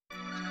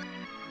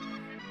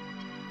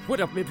What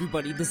up,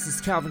 everybody? This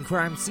is Calvin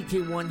Crime,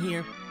 CK1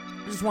 here.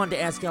 I just wanted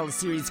to ask y'all a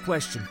serious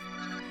question.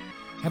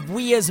 Have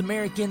we as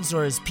Americans,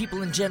 or as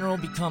people in general,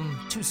 become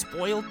too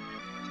spoiled?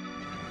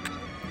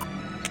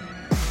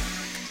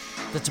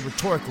 That's a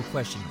rhetorical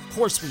question. Of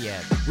course we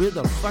have. We're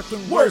the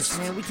fucking worst,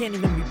 man. We can't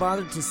even be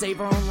bothered to save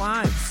our own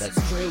lives.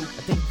 That's true.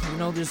 I think,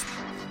 there's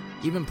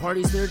even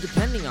parties that are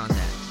depending on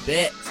that.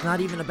 Bet. It's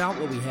not even about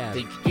what we have.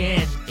 Think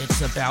again.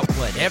 It's about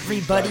what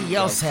everybody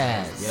else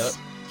has.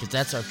 Yep. Cause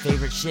that's our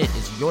favorite shit,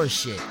 is your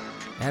shit.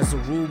 As a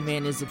rule,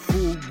 man is a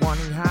fool,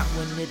 wanting hot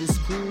when it is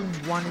cool,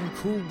 wanting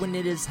cool when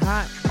it is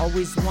hot,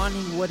 always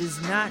wanting what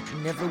is not,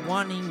 never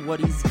wanting what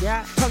he's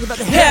got. Talk about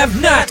the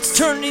have-nots,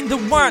 turning the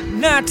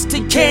want-nots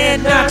to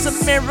can-nots.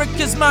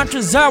 America's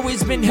mantra's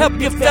always been help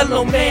your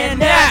fellow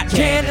man out.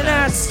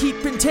 Can-nots,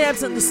 keeping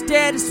tabs on the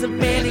status of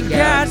man and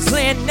God.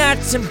 Plan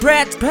knots and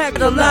brats,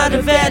 packed a lot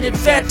of added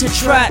fat to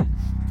trot.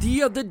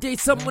 The other day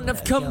someone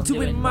I've come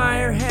to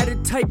admire had a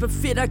type of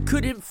fit I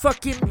couldn't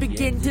fucking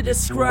begin to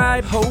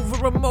describe.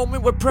 Over a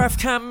moment where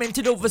Prof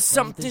commented over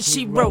something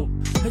she wrote.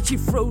 As she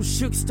froze,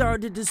 shook,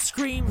 started to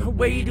scream her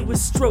way to a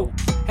stroke.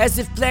 As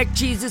if Black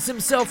Jesus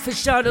himself had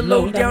shot a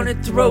low down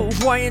her throat.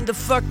 Why in the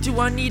fuck do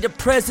I need a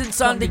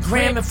presence on the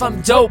gram if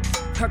I'm dope?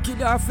 I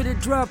could offer to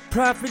drop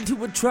Prof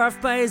into a trough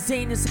by his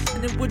anus,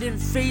 and it wouldn't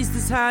phase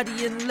this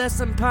hottie unless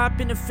I'm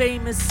poppin' or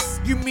famous.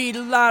 You meet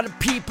a lot of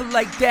people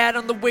like that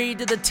on the way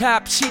to the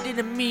top. She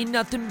didn't mean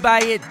nothing by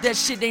it, that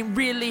shit ain't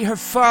really her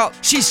fault.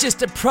 She's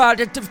just a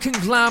product of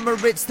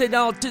conglomerates that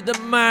alter the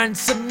mind.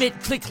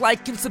 Submit, click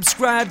like and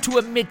subscribe to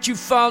admit you've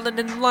fallen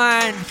in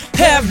line.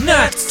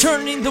 Have-nots,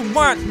 turning the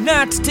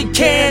want-nots to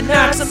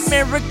can-nots.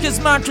 America's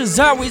mantra's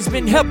always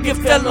been help your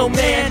fellow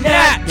man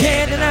out.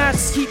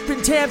 Can-nots,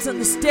 keeping tabs on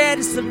the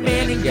status of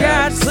man and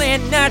God.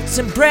 Plan knots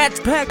and brats,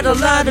 packed a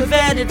lot of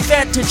added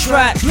fat to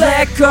trot.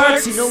 Black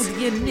arts,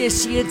 the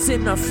initiates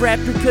in our frat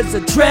because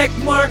of track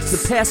marks.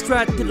 The past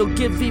right that'll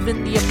give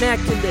even the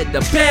immaculate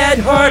a bad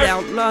heart.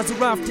 Outlaws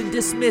are often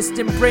dismissed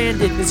and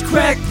branded as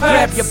crack pipes.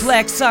 Grab your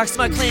black socks,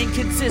 my clan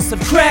consists of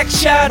crack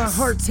shots.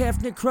 My heart's half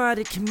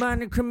necrotic,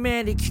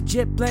 monochromatic,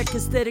 jet black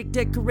aesthetic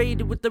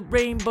decorated with the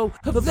rainbow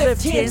of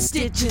left-hand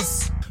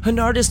stitches. An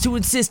artist who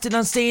insisted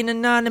on staying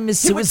anonymous,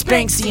 so it's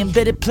Banksy,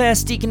 embedded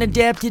plastic and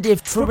adapted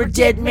it for a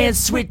dead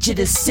man's switch. It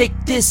is sick,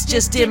 this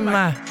just in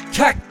my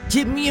cock.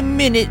 Give me a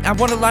minute, I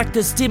wanna lock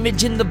this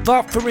image in the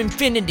vault for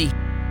infinity.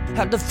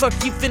 How the fuck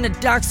you finna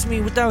dox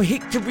me without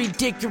hickory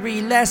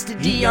dickory?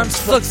 Lasted eons,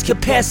 flux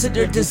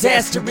capacitor,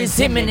 disaster is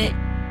imminent.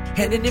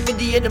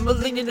 Anonymity and a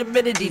malignant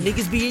amenity.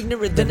 Niggas be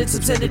ignorant, then it's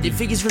obscenity.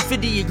 Figures for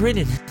 50, you're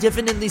grinning.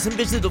 Definitely some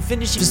bitch that'll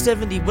finish you for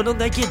 70. What'll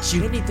that get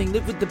you? Anything,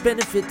 live with the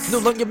benefits. No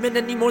longer men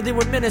anymore, they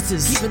were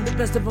menaces. Even the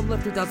best of them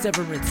left without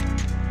severance.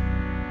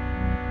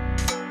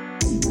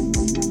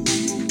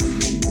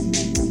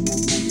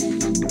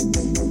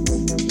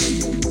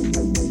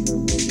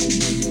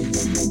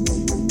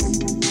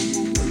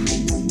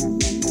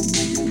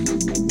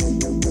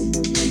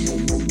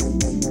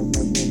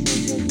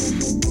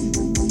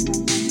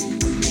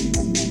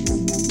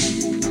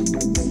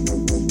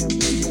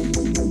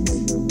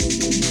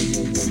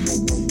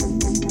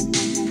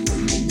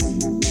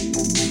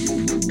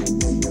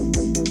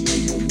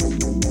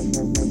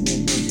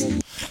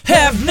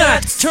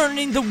 Have-nots,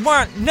 turning the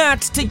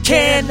want-nots to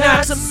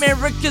can-nots.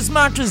 America's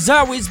mantra's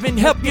always been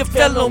help your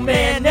fellow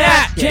man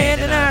out.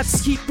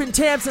 Can-nots, keeping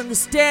tabs on the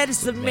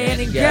status of man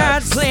and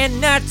God. Plan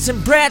knots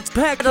and brats,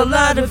 packed a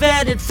lot of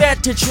added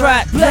fat to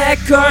trot. Black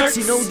arts,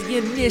 the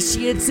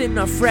initiates in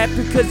our frat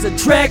because of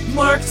track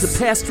marks. The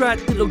past right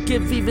that'll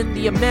give even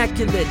the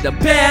immaculate a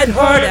bad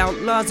heart.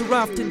 Outlaws are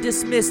often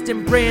dismissed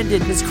and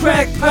branded as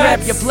crack pipes.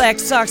 Grab your black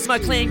socks, my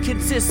clan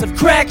consists of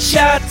crack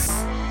shots.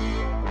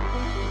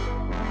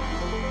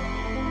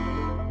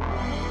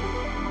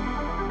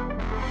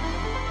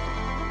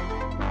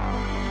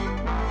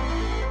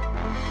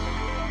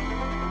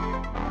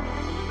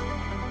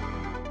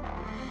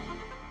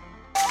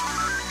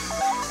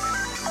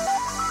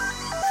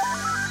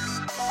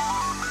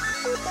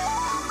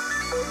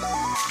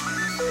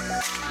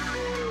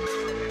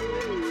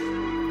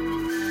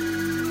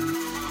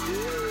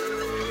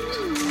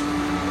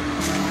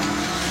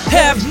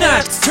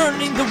 Have-nots,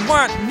 turning the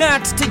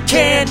want-nots to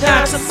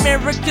can-nots.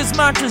 America's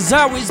mantra's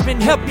always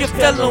been help your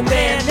fellow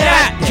man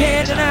out.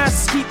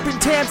 Can-nots, keeping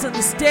tabs on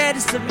the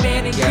status of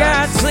man and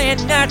God. Plan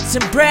knots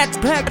and brats,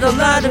 packed a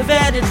lot of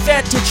added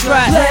fat to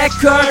trot. Black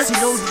arts,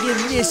 the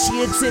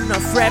initiates in our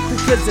frat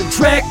because of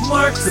track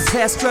marks. The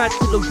past right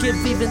that'll give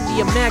even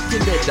the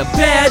immaculate a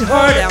bad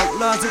heart.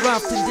 Outlaws are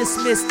often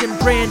dismissed and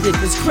branded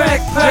as crack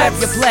pipes.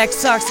 Grab your black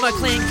socks, my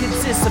clan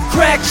consists of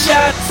crack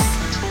shots.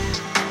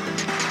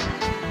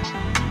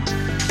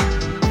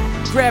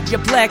 Grab your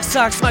black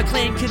socks, my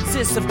clan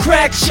consists of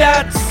crack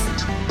shots.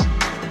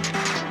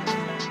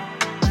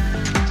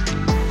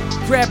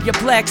 Grab your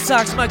black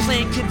socks, my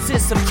clan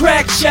consists of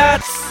crack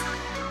shots.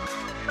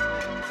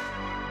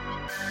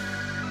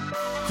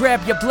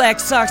 Grab your black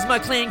socks, my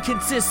clan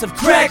consists of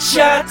crack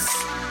shots.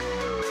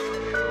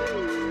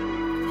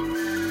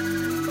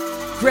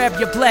 Grab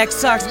your black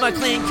socks, my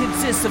clan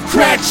consists of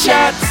crack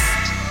shots.